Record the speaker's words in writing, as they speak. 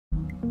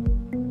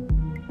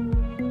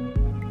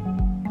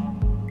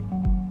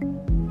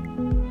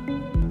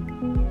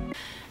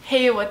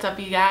Hey, what's up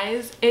you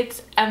guys?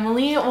 It's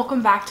Emily.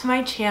 Welcome back to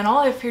my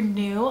channel. If you're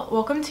new,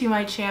 welcome to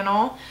my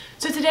channel.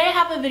 So today I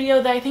have a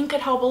video that I think could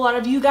help a lot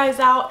of you guys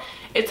out.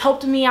 It's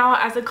helped me out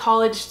as a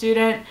college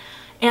student,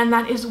 and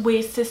that is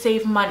ways to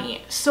save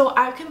money. So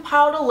I've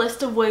compiled a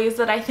list of ways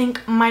that I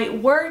think might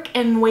work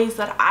and ways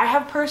that I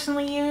have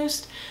personally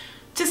used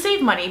to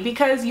save money,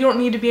 because you don't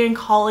need to be in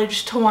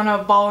college to want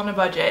to ball on a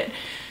budget.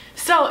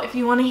 So if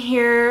you want to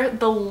hear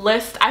the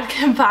list I've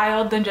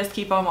compiled, then just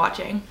keep on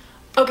watching.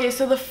 Okay,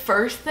 so the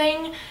first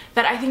thing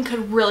that I think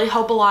could really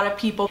help a lot of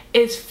people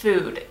is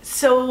food.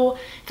 So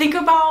think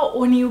about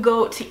when you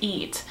go to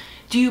eat.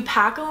 Do you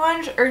pack a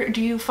lunch, or do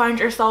you find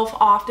yourself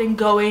often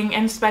going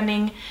and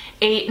spending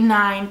 $8,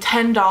 $9,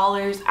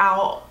 $10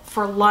 out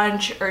for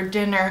lunch or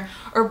dinner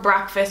or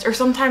breakfast, or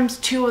sometimes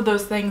two of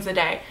those things a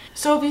day?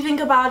 So if you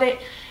think about it,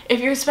 if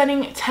you're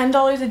spending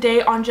 $10 a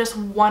day on just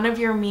one of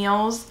your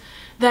meals,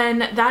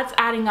 then that's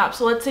adding up.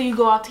 So let's say you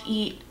go out to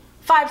eat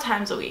 5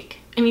 times a week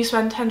and you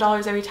spend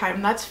 $10 every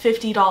time. That's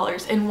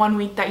 $50 in 1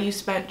 week that you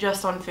spent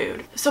just on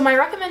food. So my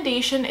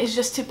recommendation is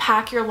just to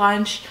pack your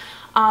lunch.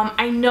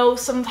 I know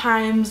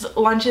sometimes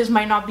lunches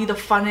might not be the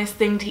funnest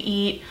thing to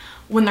eat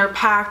when they're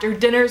packed, or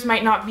dinners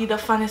might not be the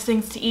funnest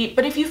things to eat,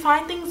 but if you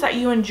find things that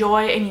you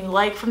enjoy and you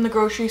like from the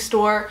grocery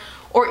store,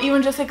 or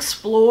even just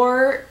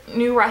explore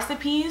new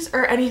recipes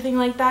or anything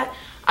like that,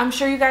 I'm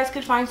sure you guys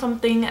could find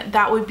something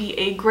that would be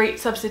a great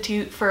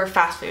substitute for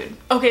fast food.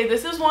 Okay,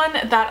 this is one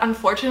that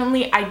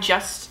unfortunately I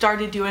just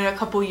started doing a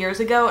couple years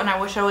ago, and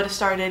I wish I would have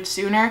started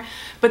sooner,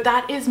 but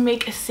that is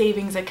make a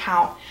savings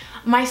account.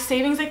 My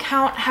savings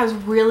account has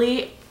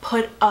really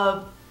put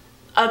a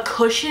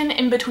cushion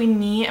in between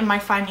me and my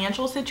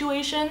financial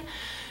situation.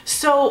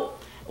 So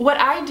what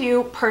I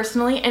do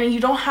personally, and you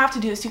don't have to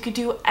do this, you could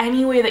do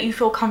any way that you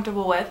feel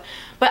comfortable with,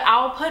 but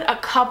I'll put a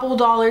couple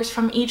dollars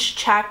from each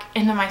check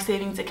into my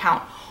savings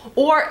account.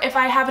 Or if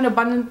I have an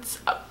abundance,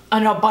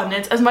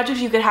 as much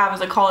as you could have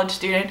as a college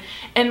student,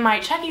 in my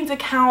checkings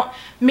account,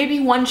 maybe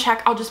one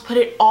check I'll just put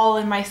it all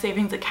in my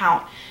savings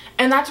account.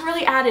 And that's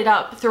really added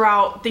up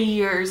throughout the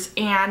years,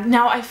 and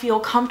now I feel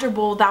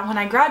comfortable that when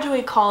I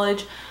graduate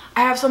college,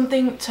 I have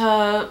something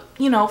to,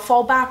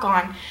 fall back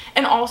on.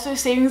 And also,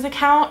 savings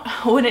account,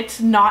 when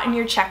it's not in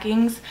your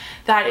checkings,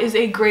 that is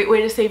a great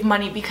way to save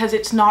money because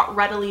it's not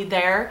readily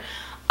there.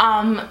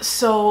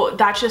 So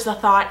that's just a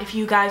thought if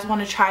you guys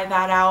want to try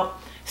that out.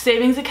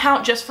 Savings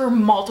account, just for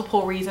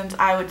multiple reasons,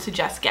 I would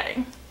suggest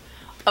getting.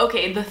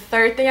 Okay, the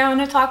third thing I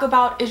want to talk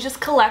about is just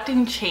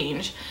collecting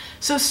change.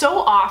 So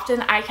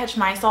often I catch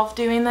myself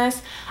doing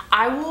this.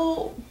 I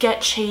will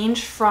get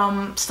change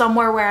from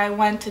somewhere where I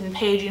went and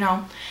paid,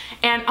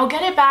 and I'll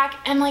get it back,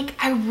 and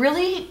I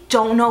really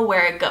don't know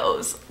where it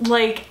goes.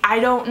 I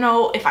don't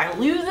know if I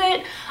lose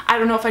it, I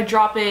don't know if I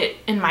drop it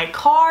in my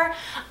car,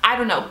 I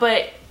don't know.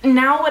 But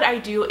now what I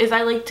do is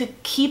I like to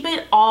keep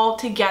it all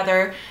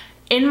together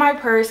in my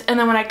purse, and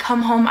then when I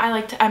come home I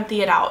like to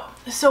empty it out.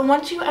 So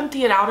once you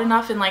empty it out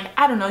enough and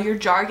I don't know, your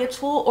jar gets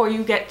full, or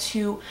you get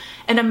to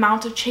an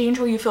amount of change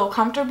where you feel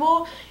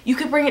comfortable, you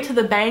could bring it to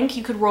the bank.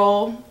 You could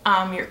roll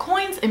your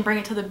coins and bring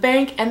it to the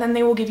bank, and then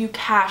they will give you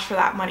cash for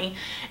that money.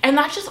 And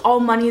that's just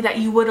all money that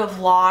you would have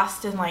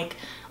lost in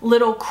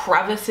little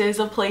crevices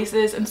of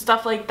places and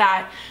stuff like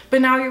that.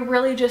 But now you're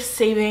really just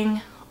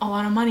saving a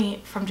lot of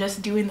money from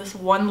just doing this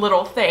one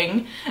little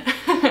thing.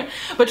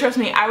 But trust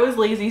me, I was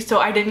lazy, so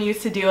I didn't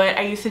used to do it.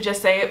 I used to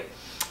just say,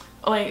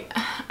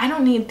 I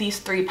don't need these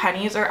 3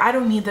 pennies, or I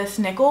don't need this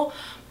nickel,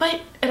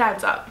 but it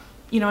adds up.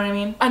 You know what I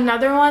mean?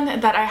 Another one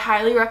that I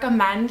highly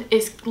recommend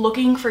is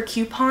looking for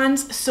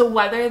coupons. So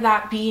whether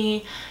that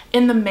be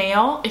in the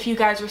mail, if you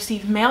guys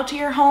receive mail to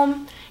your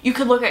home, you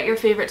could look at your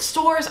favorite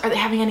stores. Are they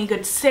having any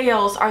good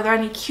sales? Are there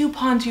any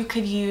coupons you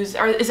could use?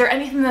 Or is there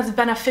anything that's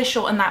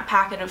beneficial in that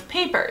packet of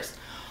papers?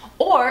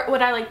 Or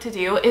what I like to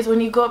do is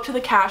when you go up to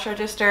the cash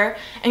register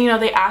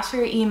and they ask for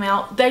your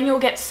email, then you'll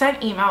get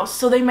sent emails.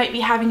 So they might be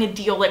having a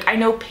deal. I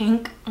know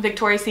Pink,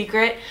 Victoria's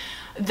Secret,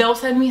 they'll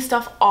send me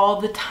stuff all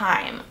the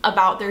time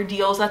about their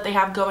deals that they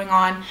have going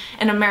on,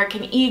 and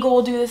American Eagle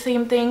will do the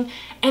same thing.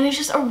 And it's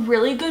just a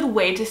really good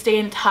way to stay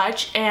in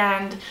touch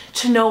and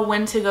to know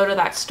when to go to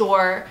that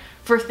store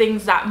for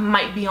things that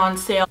might be on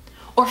sale,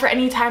 or for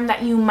any time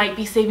that you might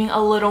be saving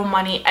a little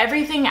money.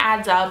 Everything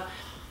adds up.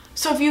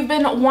 So if you've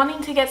been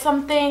wanting to get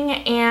something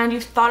and you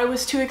thought it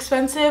was too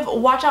expensive,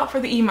 watch out for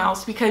the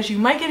emails, because you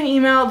might get an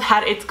email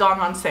that it's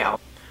gone on sale.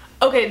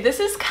 Okay, this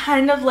is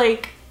kind of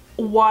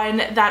one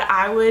that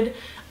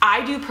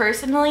I do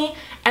personally,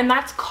 and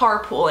that's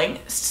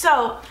carpooling.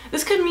 So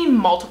this could mean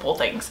multiple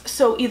things.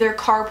 So either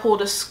carpool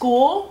to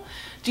school.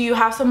 Do you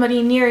have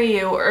somebody near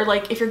you? Or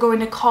if you're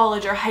going to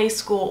college or high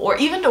school, or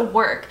even to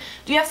work,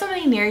 do you have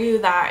somebody near you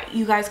that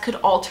you guys could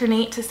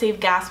alternate to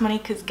save gas money,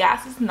 because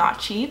gas is not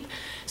cheap?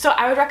 So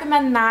I would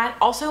recommend that.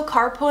 Also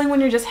carpooling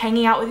when you're just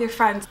hanging out with your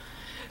friends.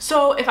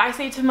 So if I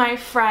say to my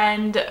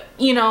friend,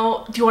 do you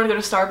want to go to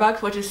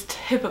Starbucks, which is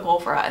typical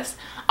for us,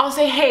 I'll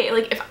say, hey,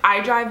 if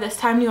I drive this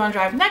time, do you want to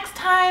drive next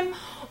time?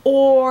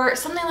 or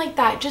something like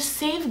that. Just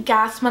save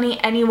gas money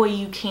any way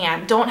you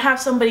can. Don't have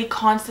somebody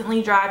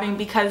constantly driving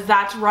because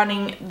that's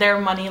running their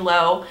money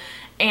low.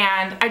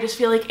 And I just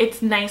feel like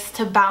it's nice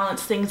to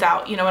balance things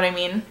out, you know what I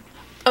mean?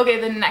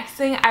 Okay, the next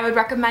thing I would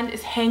recommend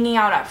is hanging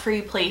out at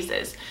free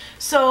places.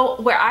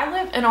 So where I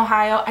live in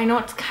Ohio, I know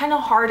it's kind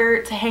of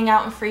harder to hang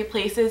out in free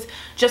places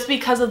just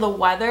because of the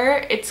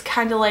weather. It's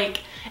kind of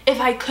like if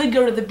I could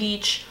go to the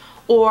beach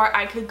or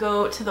I could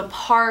go to the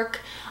park,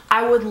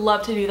 I would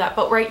love to do that,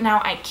 but right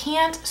now I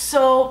can't.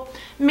 So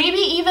maybe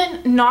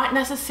even not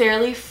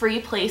necessarily free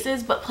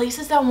places, but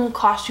places that won't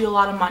cost you a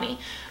lot of money.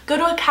 Go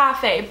to a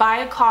cafe, buy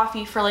a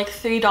coffee for like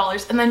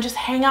 $3, and then just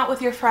hang out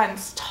with your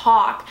friends,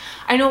 talk.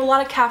 I know a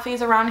lot of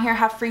cafes around here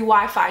have free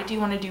Wi-Fi. Do you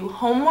want to do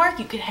homework?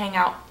 You could hang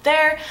out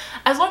there.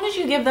 As long as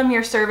you give them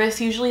your service,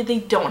 usually they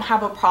don't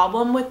have a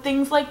problem with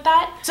things like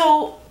that.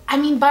 So I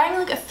mean, buying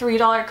like a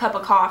 $3 cup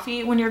of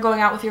coffee when you're going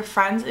out with your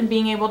friends and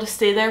being able to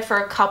stay there for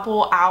a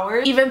couple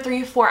hours, even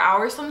 3-4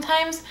 hours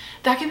sometimes,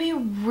 that can be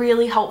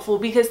really helpful,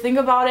 because think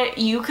about it,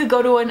 you could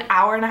go to an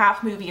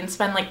hour-and-a-half movie and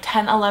spend like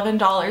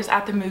 $10-11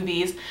 at the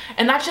movies,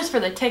 and that's just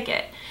for the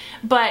ticket.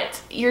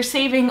 But you're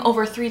saving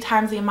over 3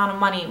 times the amount of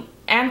money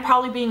and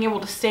probably being able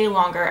to stay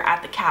longer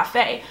at the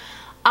cafe.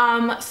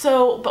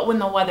 But when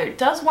the weather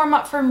does warm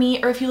up for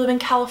me, or if you live in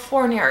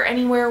California or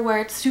anywhere where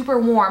it's super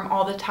warm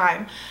all the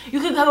time, you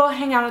could go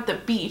hang out at the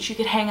beach, you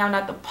could hang out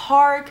at the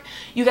park,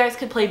 you guys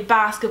could play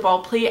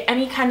basketball, play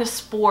any kind of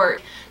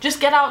sport. Just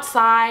get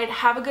outside,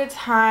 have a good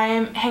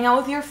time, hang out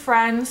with your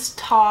friends,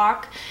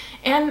 talk,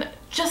 and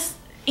just,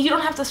 you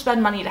don't have to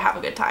spend money to have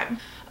a good time.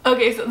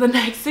 Okay, so the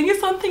next thing is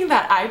something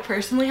that I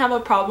personally have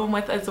a problem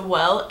with as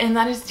well, and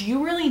that is, do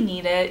you really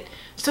need it?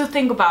 So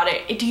think about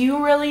it. Do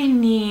you really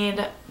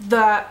need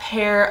the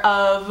pair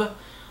of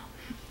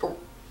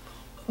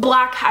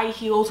black high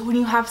heels when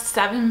you have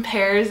 7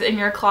 pairs in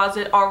your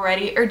closet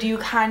already, or do you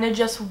kind of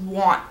just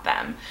want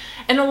them?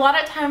 And a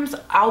lot of times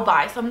I'll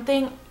buy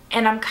something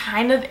and I'm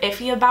kind of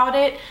iffy about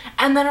it,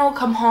 and then it'll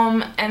come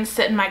home and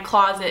sit in my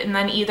closet, and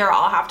then either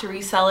I'll have to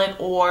resell it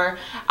or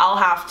I'll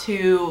have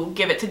to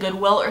give it to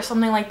Goodwill or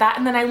something like that,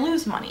 and then I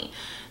lose money.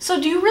 So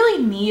do you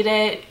really need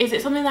it? Is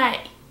it something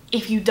that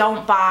if you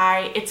don't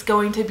buy, it's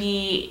going to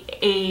be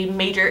a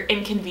major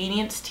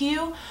inconvenience to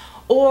you?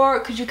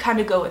 Or could you kind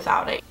of go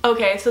without it?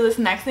 Okay, so this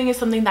next thing is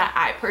something that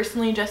I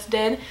personally just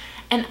did,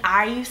 and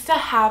I used to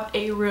have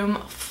a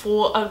room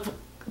full of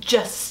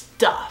just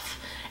stuff,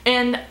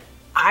 and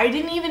I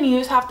didn't even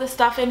use half the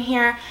stuff in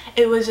here.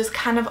 It was just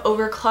kind of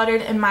over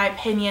cluttered in my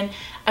opinion,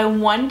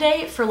 and one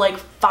day for like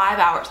 5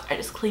 hours I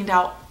just cleaned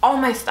out all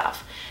my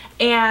stuff.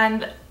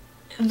 And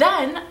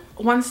then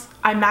once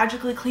I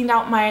magically cleaned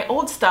out my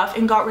old stuff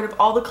and got rid of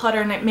all the clutter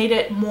and it made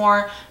it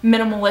more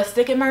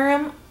minimalistic in my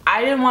room,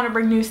 I didn't want to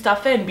bring new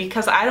stuff in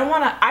because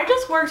I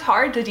just worked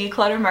hard to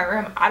declutter my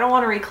room. I don't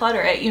want to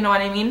reclutter it, you know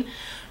what I mean?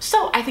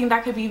 So I think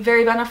that could be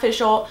very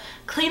beneficial.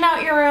 Clean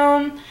out your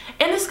room,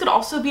 and this could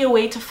also be a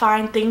way to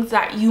find things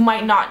that you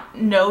might not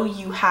know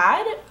you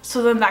had,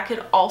 so then that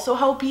could also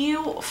help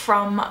you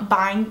from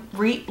buying,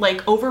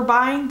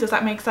 overbuying. Does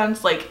that make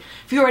sense? Like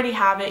if you already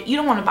have it, you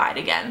don't want to buy it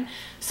again.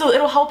 So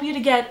it'll help you to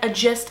get a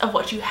gist of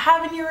what you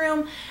have in your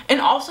room,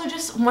 and also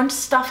just once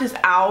stuff is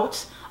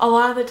out, a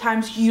lot of the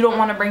times you don't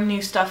want to bring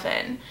new stuff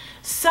in.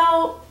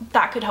 So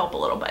that could help a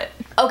little bit.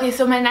 Okay,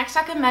 so my next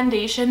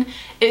recommendation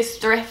is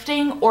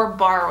thrifting or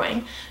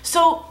borrowing.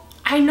 So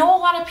I know a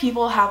lot of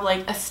people have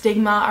like a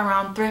stigma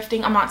around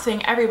thrifting. I'm not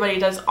saying everybody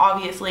does,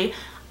 obviously.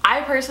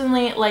 I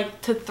personally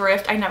like to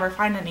thrift. I never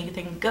find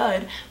anything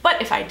good,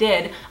 but if I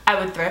did, I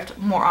would thrift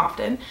more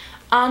often.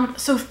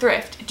 So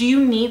thrift. Do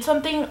you need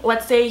something?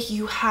 Let's say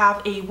you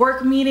have a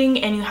work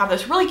meeting and you have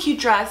this really cute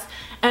dress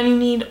and you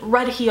need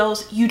red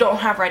heels. You don't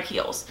have red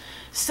heels.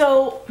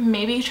 So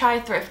maybe try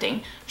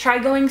thrifting. Try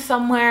going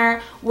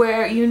somewhere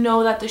where you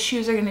know that the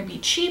shoes are going to be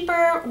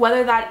cheaper,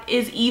 whether that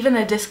is even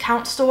a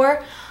discount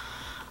store,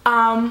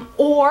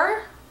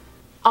 or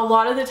a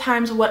lot of the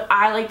times what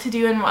I like to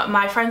do and what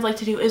my friends like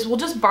to do is we'll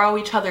just borrow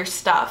each other's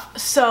stuff.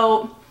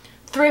 So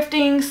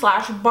thrifting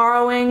slash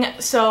borrowing.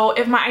 So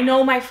if I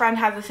know my friend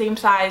has the same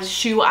size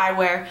shoe I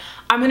wear,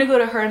 I'm gonna go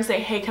to her and say,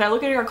 hey, can I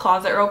look at your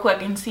closet real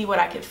quick and see what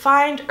I could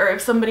find? Or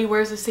if somebody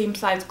wears the same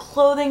size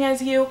clothing as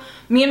you.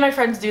 Me and my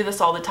friends do this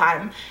all the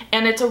time,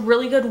 and it's a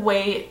really good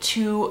way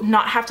to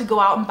not have to go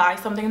out and buy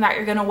something that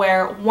you're gonna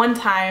wear one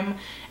time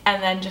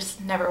and then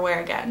just never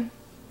wear again.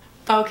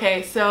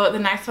 Okay, so the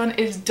next one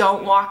is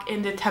don't walk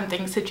into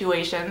tempting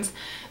situations.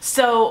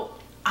 So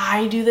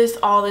I do this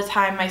all the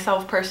time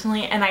myself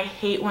personally, and I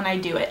hate when I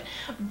do it.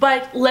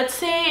 But let's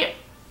say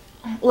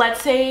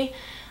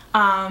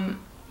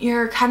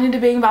you're kind of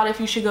debating about if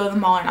you should go to the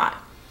mall or not.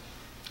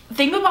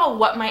 Think about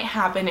what might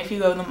happen if you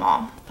go to the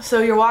mall. So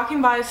you're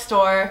walking by a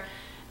store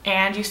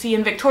and you see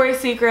in Victoria's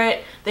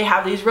Secret they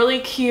have these really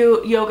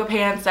cute yoga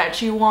pants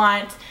that you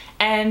want,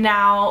 and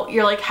now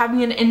you're like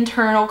having an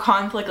internal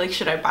conflict, like,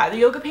 should I buy the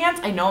yoga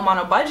pants? I know I'm on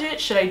a budget.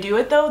 Should I do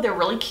it though? They're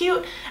really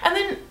cute. And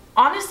then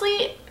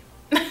honestly,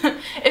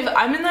 if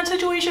I'm in that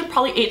situation,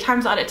 probably 8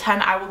 times out of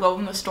 10 I will go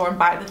in the store and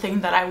buy the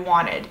thing that I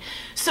wanted.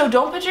 So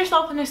don't put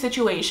yourself in a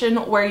situation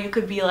where you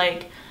could be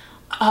like,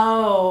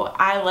 oh,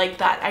 I like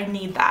that, I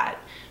need that,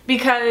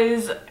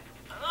 because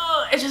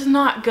it's just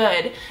not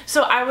good.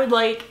 So I would,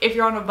 like, if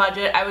you're on a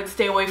budget, I would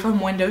stay away from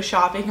window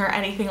shopping or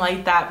anything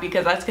like that,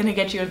 because that's gonna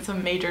get you in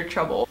some major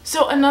trouble.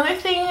 So another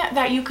thing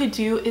that you could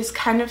do is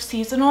kind of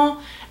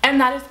seasonal, and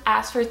that is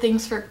ask for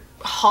things for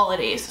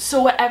holidays.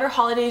 So whatever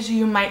holidays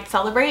you might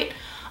celebrate,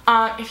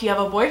 if you have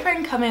a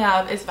boyfriend coming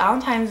up, it's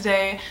Valentine's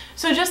Day,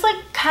 so just like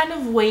kind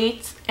of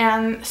wait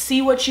and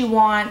see what you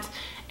want.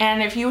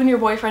 And if you and your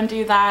boyfriend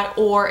do that,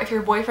 or if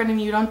your boyfriend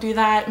and you don't do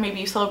that, maybe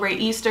you celebrate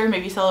Easter,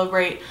 maybe you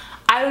celebrate,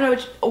 I don't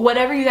know,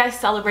 whatever you guys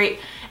celebrate,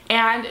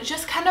 and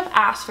just kind of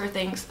ask for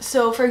things.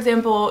 So for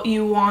example,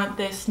 you want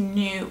this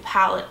new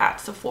palette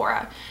at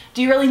Sephora.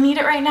 Do you really need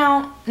it right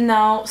now?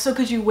 No. So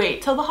could you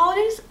wait till the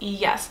holidays?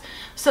 Yes.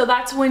 So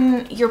that's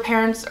when your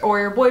parents or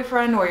your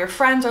boyfriend or your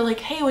friends are like,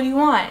 hey, what do you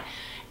want?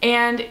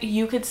 And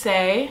you could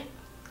say,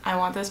 I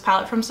want this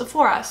palette from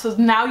Sephora. So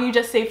now you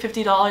just saved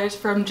 $50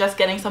 from just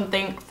getting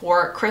something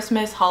for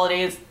Christmas,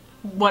 holidays,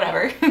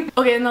 whatever.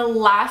 Okay, and the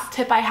last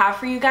tip I have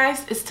for you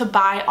guys is to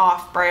buy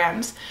off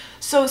brands.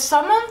 So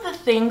some of the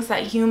things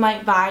that you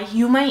might buy,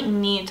 you might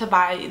need to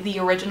buy the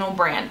original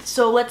brand.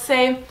 So let's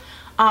say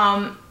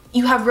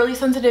you have really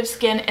sensitive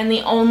skin and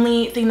the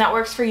only thing that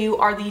works for you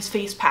are these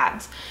face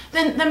pads.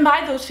 Then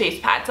buy those face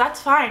pads. That's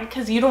fine,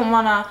 because you don't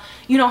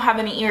have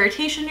any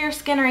irritation to your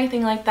skin or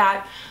anything like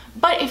that.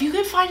 But if you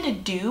could find a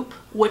dupe,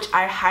 which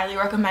I highly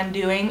recommend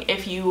doing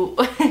if you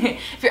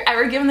if you're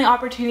ever given the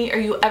opportunity, or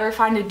you ever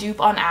find a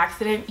dupe on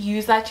accident,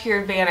 use that to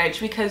your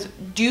advantage, because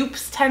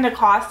dupes tend to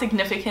cost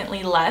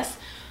significantly less,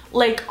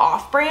 like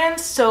off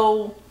brands.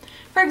 So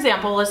for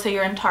example, let's say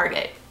you're in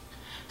Target.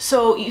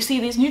 So you see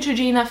these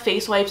Neutrogena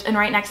face wipes, and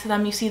right next to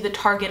them you see the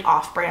Target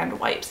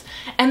off-brand wipes,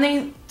 and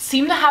they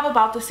seem to have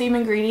about the same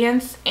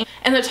ingredients,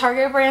 and the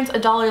Target brand's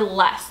 $1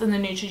 less than the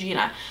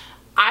Neutrogena.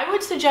 I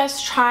would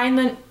suggest trying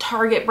the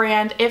Target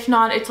brand. If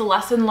not, it's a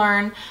lesson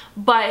learned,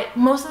 but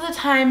most of the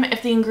time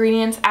if the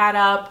ingredients add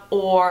up,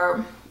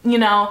 or you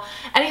know,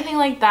 anything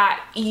like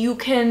that, you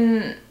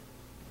can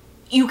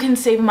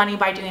save money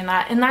by doing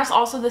that. And that's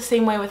also the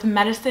same way with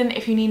medicine.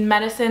 If you need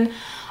medicine,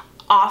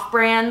 off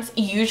brands,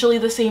 usually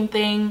the same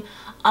thing,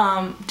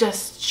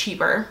 just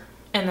cheaper,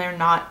 and they're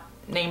not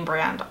name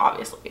brand,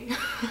 obviously.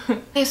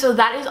 Okay, so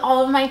that is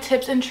all of my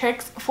tips and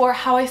tricks for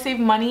how I save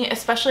money,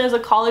 especially as a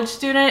college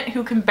student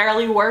who can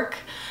barely work.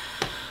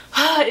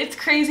 It's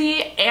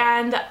crazy.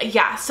 And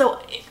yeah,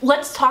 so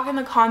let's talk in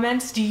the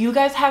comments. Do you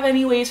guys have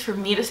any ways for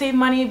me to save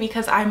money?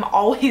 Because I'm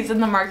always in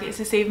the market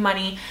to save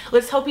money.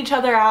 Let's help each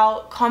other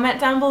out. Comment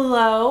down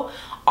below.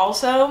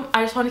 Also,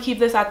 I just want to keep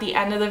this at the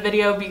end of the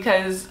video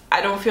because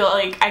I don't feel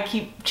like I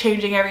keep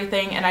changing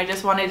everything, and I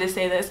just wanted to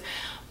say this,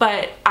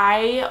 but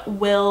I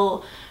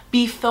will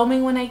be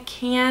filming when I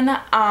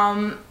can.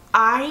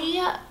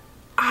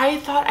 I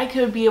thought I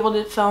could be able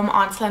to film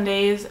on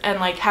Sundays and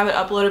like have it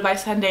uploaded by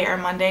Sunday or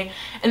Monday,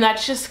 and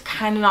that's just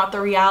kind of not the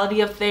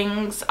reality of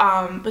things.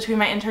 Between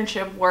my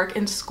internship, work,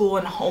 and school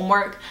and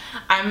homework,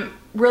 I'm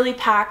really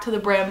packed to the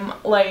brim.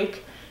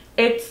 Like,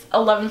 it's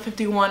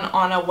 11:51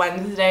 on a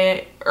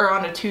Wednesday or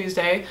on a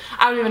Tuesday.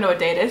 I don't even know what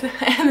day it is,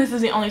 and this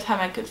is the only time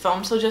I could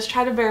film, so just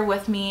try to bear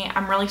with me.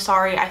 I'm really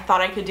sorry. I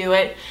thought I could do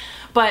it,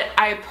 but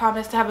I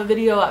promise to have a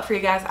video up for you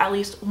guys at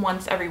least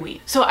once every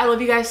week. So I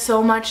love you guys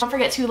so much. Don't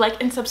forget to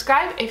like and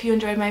subscribe if you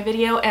enjoyed my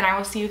video, and I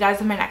will see you guys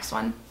in my next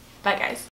one. Bye guys.